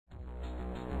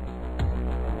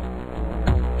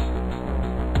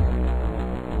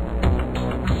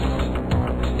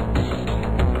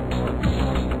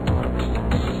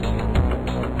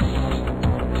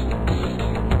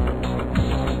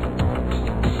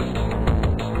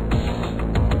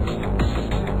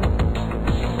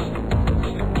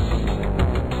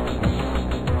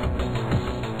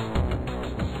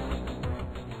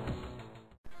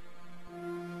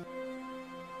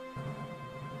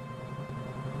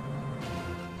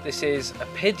This is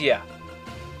Apidya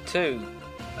 2,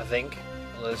 I think.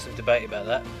 Although there's some debate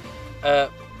about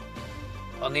that.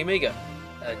 On the Amiga,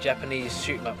 a Japanese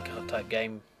shoot 'em up type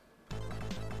game.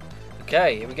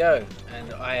 Okay, here we go,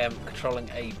 and I am controlling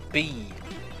a bee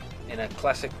in a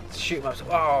classic shoot 'em up.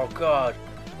 Oh god,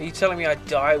 are you telling me I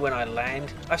die when I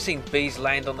land? I've seen bees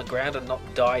land on the ground and not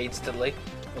die instantly.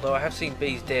 Although I have seen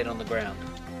bees dead on the ground,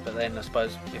 but then I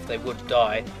suppose if they would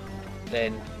die,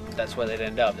 then that's where they'd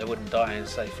end up. They wouldn't die and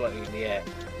stay floating in the air.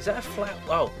 Is that a flower?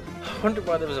 Oh, I wondered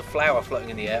why there was a flower floating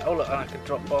in the air. Oh look, and I can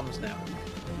drop bombs now.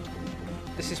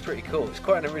 This is pretty cool. It's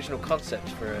quite an original concept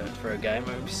for a game.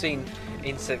 I mean, we've seen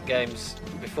insect games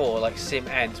before, like Sim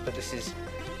Ants, but this is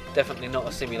definitely not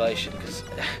a simulation, because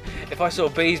if I saw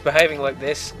bees behaving like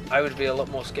this, I would be a lot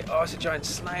more scared. Oh, it's a giant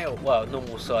snail. Well,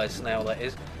 normal sized snail that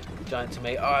is. Giant to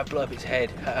me. Oh, I blew up its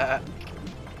head.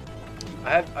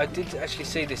 I did actually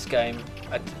see this game.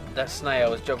 That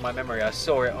snail has jogged my memory. I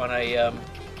saw it on a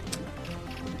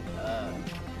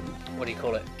what do you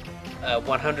call it?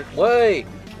 100. Way!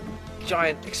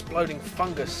 Giant exploding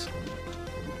fungus.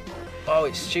 Oh,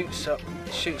 it shoots up.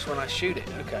 It shoots when I shoot it.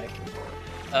 Okay.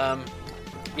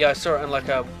 Yeah, I saw it on like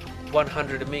a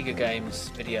 100 Amiga games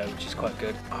video, which is quite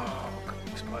good. Oh,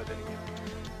 exploded again.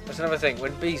 That's another thing.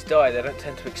 When bees die, they don't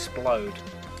tend to explode.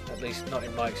 At least not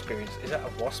in my experience. Is that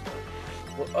a wasp?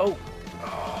 Well,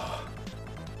 oh,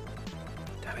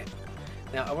 damn it!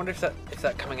 Now I wonder if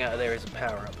that coming out of there is a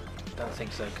power up. I don't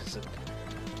think so, because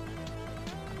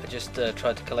I just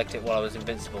tried to collect it while I was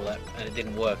invincible, and it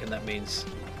didn't work, and that means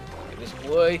it was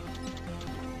way.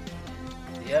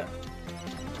 Yeah,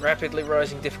 rapidly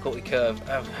rising difficulty curve.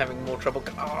 I'm having more trouble.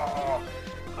 Oh,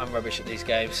 I'm rubbish at these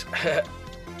games.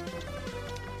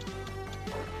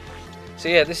 So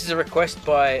yeah, this is a request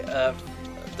by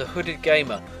the Hooded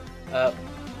Gamer,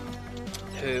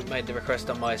 who made the request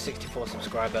on my 64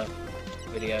 subscriber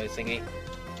video thingy,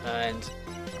 and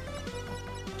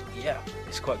yeah,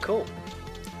 it's quite cool.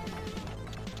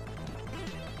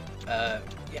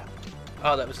 Yeah.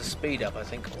 Oh, that was a speed up, I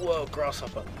think. Whoa,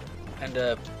 grasshopper, and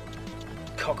a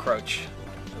cockroach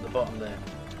at the bottom there.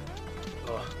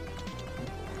 Oh.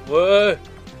 Whoa.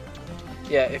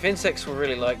 Yeah, if insects were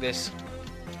really like this,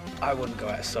 I wouldn't go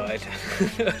outside.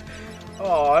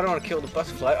 Oh, I don't want to kill the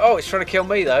butterfly. Oh, it's trying to kill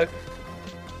me though.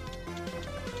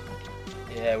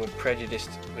 Yeah, we're prejudiced.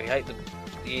 We hate the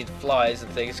flies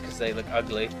and things because they look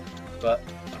ugly, but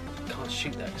I can't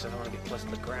shoot that because I don't want to get close to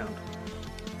the ground.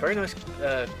 Very nice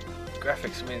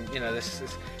graphics. I mean, you know, this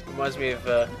reminds me of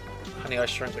Honey, I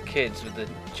Shrunk the Kids with the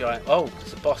giant. Oh,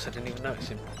 there's a boss. I didn't even notice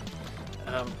him.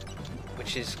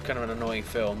 Which is kind of an annoying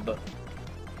film, but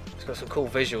it's got some cool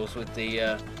visuals with the.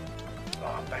 Oh,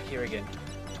 I'm back here again.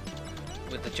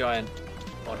 With the giant,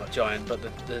 well not giant, but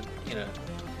the you know,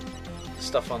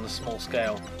 stuff on the small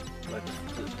scale, like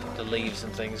the leaves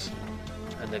and things,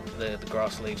 and the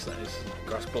grass leaves, that is,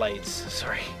 grass blades,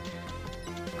 sorry.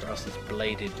 Grass is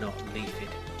bladed, not leafed.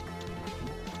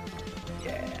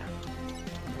 Yeah.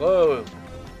 Whoa!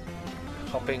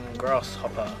 Hopping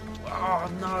grasshopper. Oh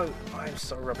no! I am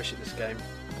so rubbish at this game.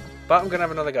 But I'm going to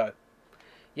have another go.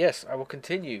 Yes, I will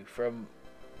continue from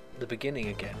the beginning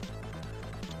again.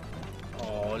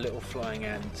 Oh, little flying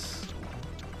ants.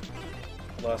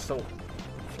 Well, I thought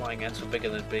flying ants were bigger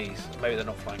than bees. Maybe they're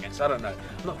not flying ants. I don't know.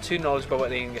 I'm not too knowledgeable about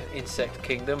the insect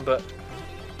kingdom, but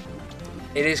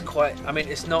it is quite. I mean,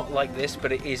 it's not like this,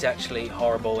 but it is actually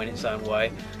horrible in its own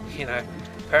way. You know,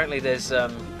 apparently there's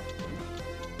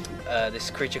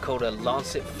this creature called a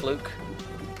lancet fluke,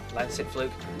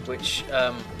 which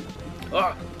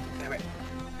oh, damn it.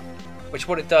 Which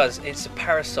what it does, it's a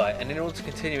parasite, and in order to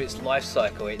continue its life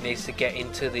cycle, it needs to get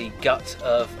into the gut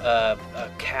of a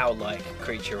cow-like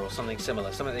creature or something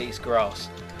similar, something that eats grass.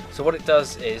 So what it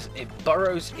does is it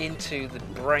burrows into the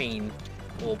brain,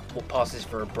 or what passes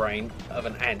for a brain, of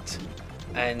an ant,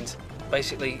 and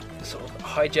basically sort of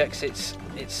hijacks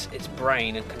its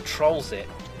brain and controls it,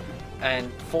 and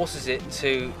forces it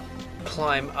to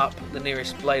climb up the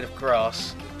nearest blade of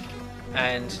grass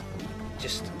and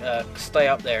just stay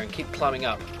up there and keep climbing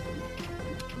up,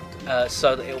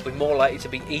 so that it will be more likely to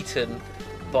be eaten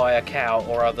by a cow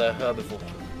or other herbivore.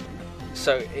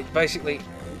 So it basically,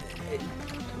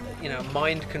 you know,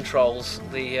 mind controls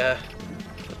the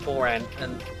poor ant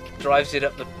and drives it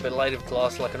up the blade of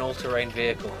glass like an all-terrain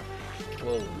vehicle.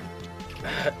 Whoa.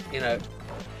 You know,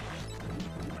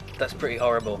 that's pretty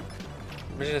horrible.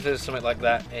 Imagine if there was something like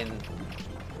that in.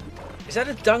 Is that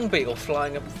a dung beetle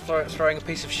throwing a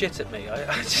piece of shit at me?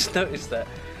 I just noticed that.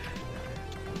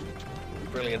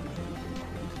 Brilliant.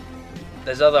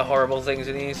 There's other horrible things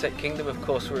in the insect kingdom, of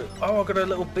course. Oh, I've got a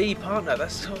little bee partner.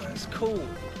 That's cool.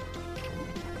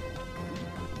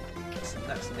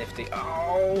 That's nifty.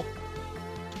 Oh!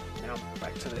 Now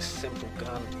back to this simple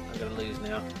gun. I'm going to lose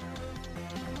now.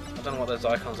 I don't know what those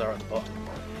icons are at the bottom.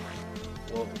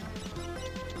 Whoa.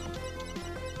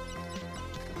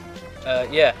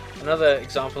 Yeah, another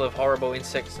example of horrible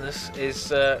insectness is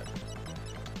the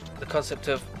concept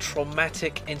of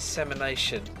traumatic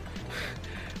insemination,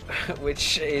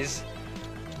 which is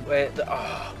where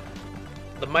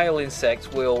the male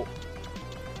insect will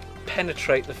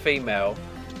penetrate the female,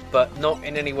 but not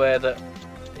in anywhere that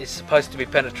is supposed to be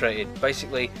penetrated.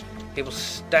 Basically, he will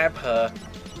stab her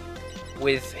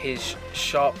with his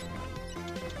sharp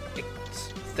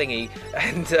thingy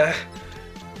and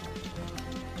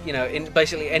you know, in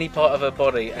basically any part of her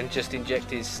body, and just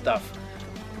inject his stuff,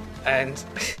 and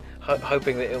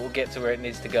hoping that it will get to where it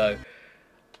needs to go.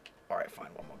 Alright, fine,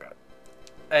 one more go.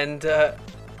 And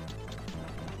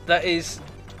that is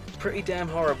pretty damn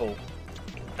horrible.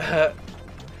 But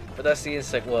that's the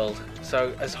insect world.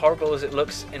 So as horrible as it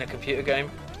looks in a computer game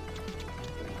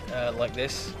like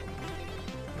this,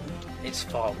 it's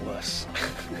far worse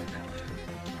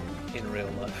in real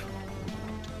life.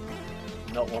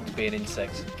 Not want to be an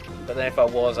insect, but then if I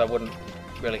was, I wouldn't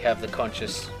really have the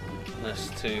consciousness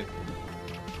to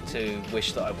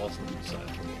wish that I wasn't.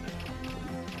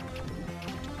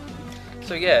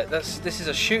 So yeah, this is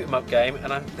a shoot 'em up game,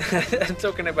 and I'm I'm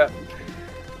talking about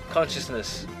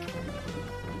consciousness.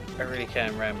 I really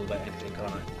can ramble about anything,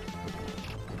 can't I?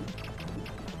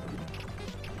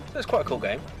 It's quite a cool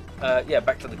game. Yeah,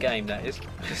 back to the game, that is.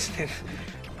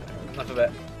 Enough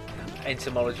about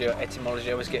etymology.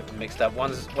 I always get them mixed up.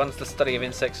 One's the study of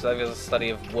insects, the other is the study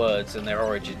of words and their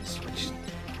origins, which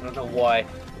I don't know why.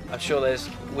 I'm sure there's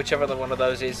whichever one of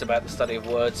those is about the study of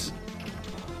words.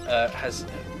 Has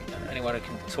anyone who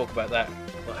can talk about that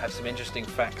will have some interesting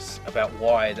facts about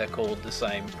why they're called the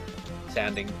same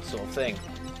sounding sort of thing.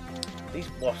 These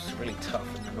wasps are really tough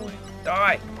and annoying.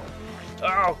 Die!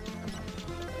 Oh!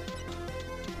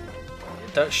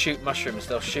 Don't shoot mushrooms,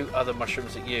 they'll shoot other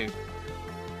mushrooms at you.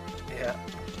 Yeah.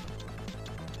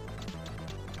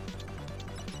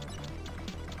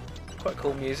 Quite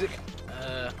cool music.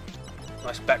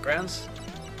 Nice backgrounds.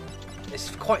 It's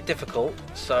quite difficult,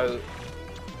 so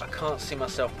I can't see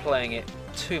myself playing it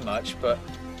too much, but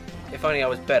if only I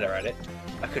was better at it.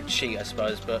 I could cheat, I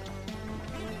suppose, but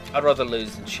I'd rather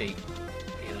lose than cheat,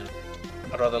 you know.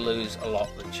 I'd rather lose a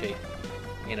lot than cheat,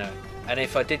 you know. And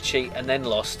if I did cheat and then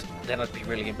lost, then I'd be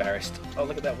really embarrassed. Oh,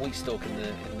 look at that wheat stalk in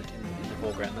the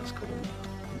foreground. That's cool.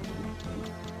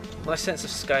 Nice sense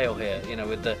of scale here, you know,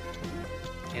 with the,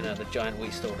 you know, the giant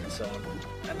wheat stalk and so on.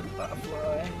 And the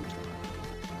butterfly.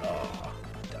 Oh,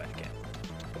 died again.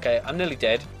 Okay, I'm nearly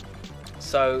dead.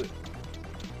 So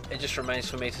it just remains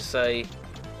for me to say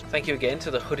thank you again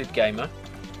to the Hooded Gamer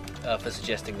for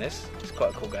suggesting this. It's quite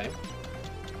a cool game.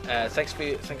 Thanks for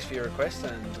your request,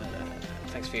 and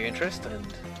thanks for your interest, and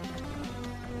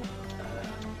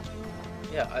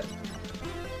yeah,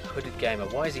 Hooded Gamer.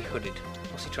 Why is he hooded?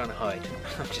 What's he trying to hide?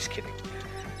 I'm just kidding.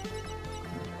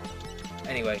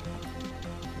 Anyway,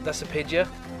 that's Apidya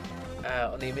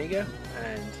on the Amiga,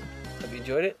 and hope you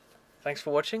enjoyed it. Thanks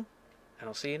for watching, and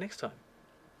I'll see you next time.